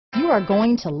are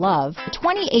going to love the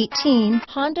 2018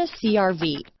 Honda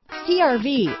CR-V.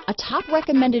 CR-V, a top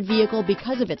recommended vehicle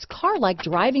because of its car-like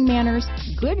driving manners,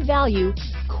 good value,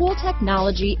 cool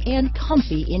technology, and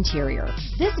comfy interior.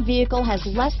 This vehicle has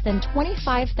less than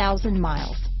 25,000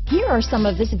 miles. Here are some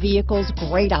of this vehicle's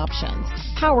great options: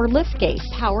 power liftgate,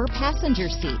 power passenger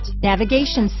seat,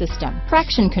 navigation system,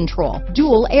 traction control,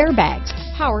 dual airbags,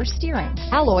 power steering,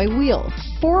 alloy wheels,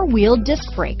 four-wheel disc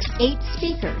brakes, 8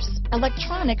 speakers,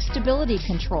 electronic stability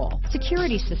control,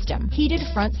 security system, heated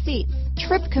front seats,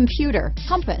 trip computer,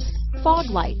 compass, fog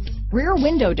lights, rear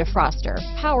window defroster,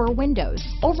 power windows,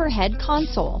 overhead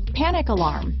console, panic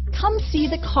alarm. Come see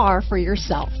the car for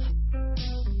yourself.